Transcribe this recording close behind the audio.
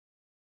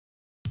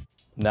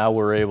Now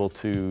we're able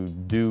to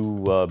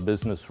do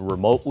business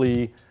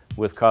remotely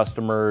with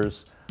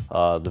customers.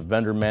 The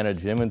vendor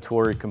managed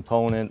inventory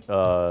component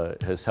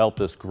has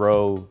helped us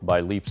grow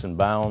by leaps and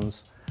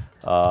bounds.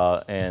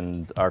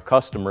 And our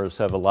customers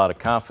have a lot of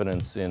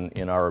confidence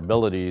in our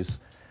abilities.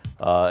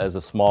 As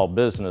a small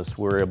business,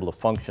 we're able to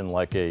function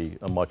like a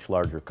much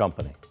larger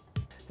company.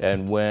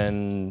 And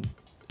when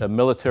a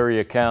military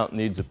account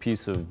needs a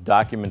piece of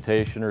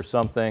documentation or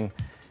something,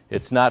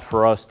 it's not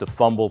for us to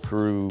fumble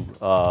through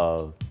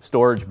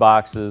storage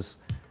boxes.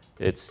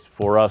 It's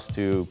for us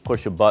to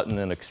push a button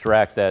and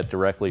extract that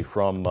directly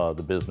from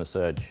the business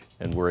edge,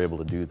 and we're able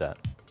to do that.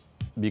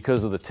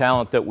 Because of the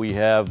talent that we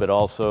have, but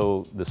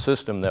also the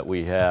system that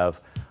we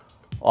have,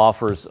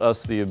 offers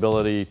us the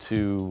ability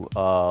to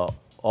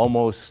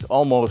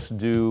almost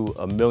do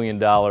 $1 million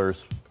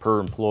per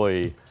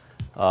employee,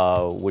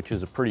 which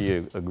is a pretty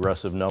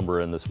aggressive number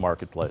in this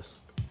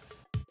marketplace.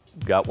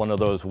 Got one of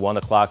those 1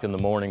 o'clock in the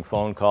morning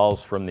phone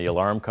calls from the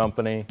alarm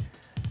company,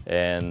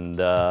 and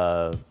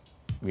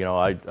you know,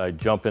 I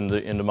jump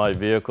into my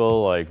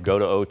vehicle, I go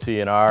to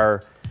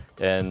OT&R,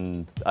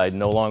 and I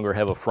no longer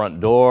have a front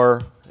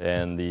door,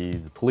 and the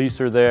police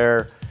are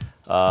there,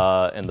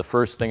 and the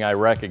first thing I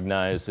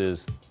recognize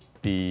is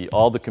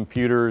all the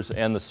computers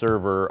and the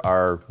server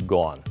are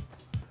gone.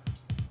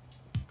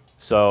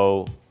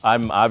 So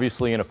I'm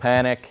obviously in a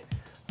panic.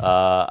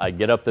 I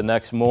get up the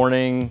next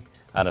morning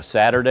on a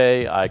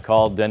Saturday. I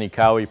called Denny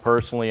Cowie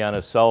personally on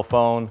his cell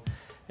phone,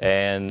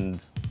 and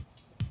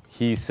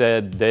he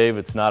said, "Dave,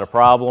 it's not a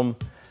problem."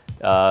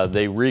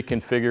 They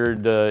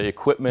reconfigured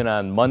equipment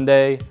on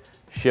Monday,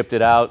 shipped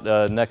it out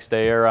next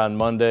day air on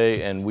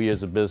Monday, and we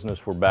as a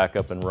business were back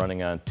up and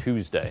running on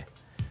Tuesday.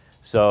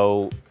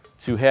 So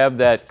to have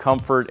that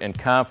comfort and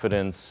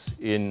confidence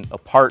in a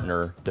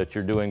partner that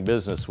you're doing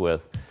business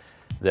with,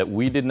 that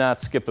we did not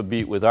skip a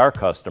beat with our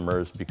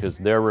customers because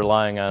they're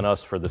relying on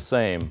us for the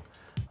same,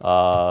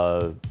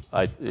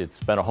 it's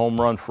been a home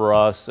run for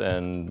us,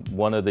 and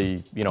one of the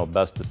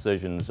best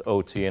decisions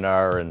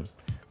OT&R and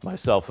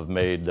myself have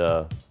made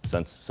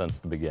since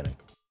the beginning.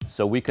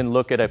 So we can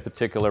look at a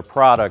particular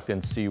product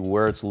and see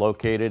where it's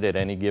located at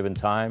any given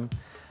time.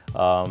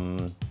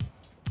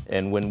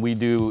 And when we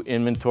do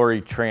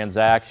inventory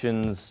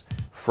transactions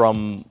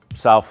from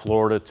South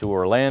Florida to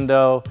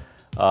Orlando,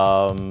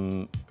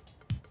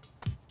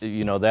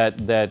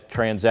 that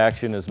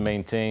transaction is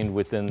maintained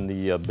within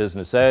the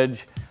business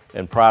edge,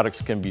 and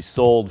products can be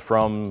sold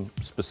from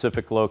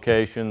specific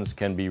locations,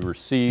 can be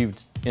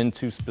received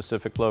into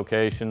specific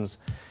locations,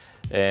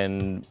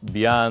 and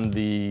beyond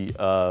the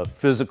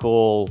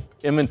physical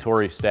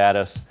inventory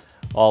status,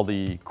 all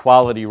the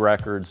quality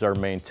records are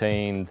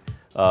maintained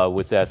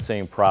with that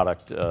same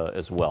product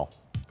as well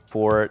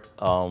for it.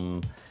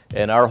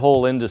 And our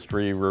whole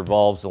industry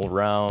revolves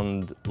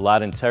around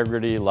lot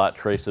integrity, lot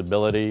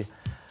traceability,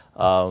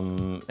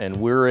 and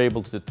we're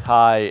able to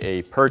tie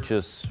a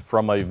purchase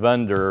from a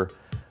vendor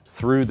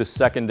through the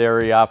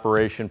secondary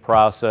operation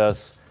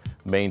process,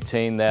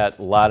 maintain that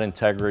lot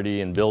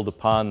integrity and build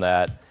upon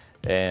that,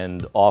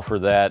 and offer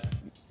that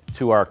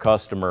to our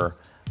customer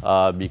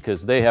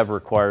because they have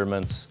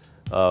requirements,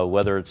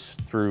 whether it's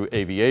through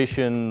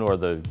aviation or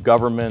the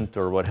government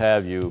or what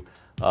have you.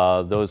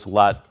 Those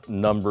lot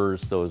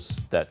numbers,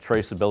 that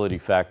traceability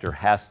factor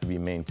has to be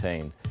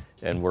maintained,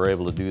 and we're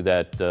able to do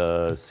that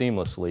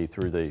seamlessly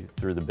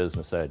through the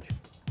business edge.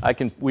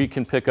 We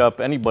can pick up,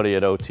 anybody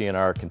at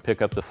OT&R can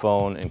pick up the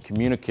phone and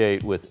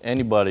communicate with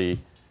anybody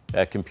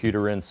at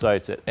Computer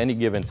Insights at any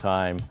given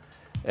time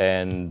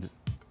and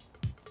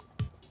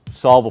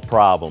solve a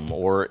problem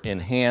or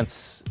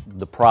enhance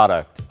the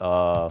product.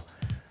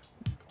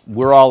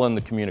 We're all in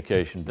the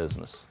communication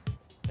business,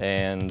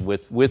 and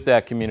with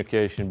that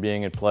communication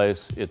being in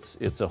place,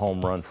 it's a home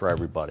run for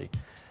everybody.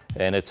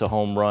 And it's a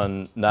home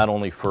run not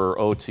only for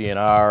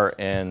OT&R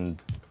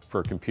and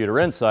for Computer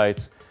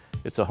Insights,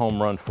 it's a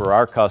home run for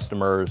our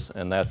customers,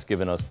 and that's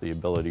given us the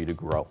ability to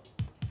grow.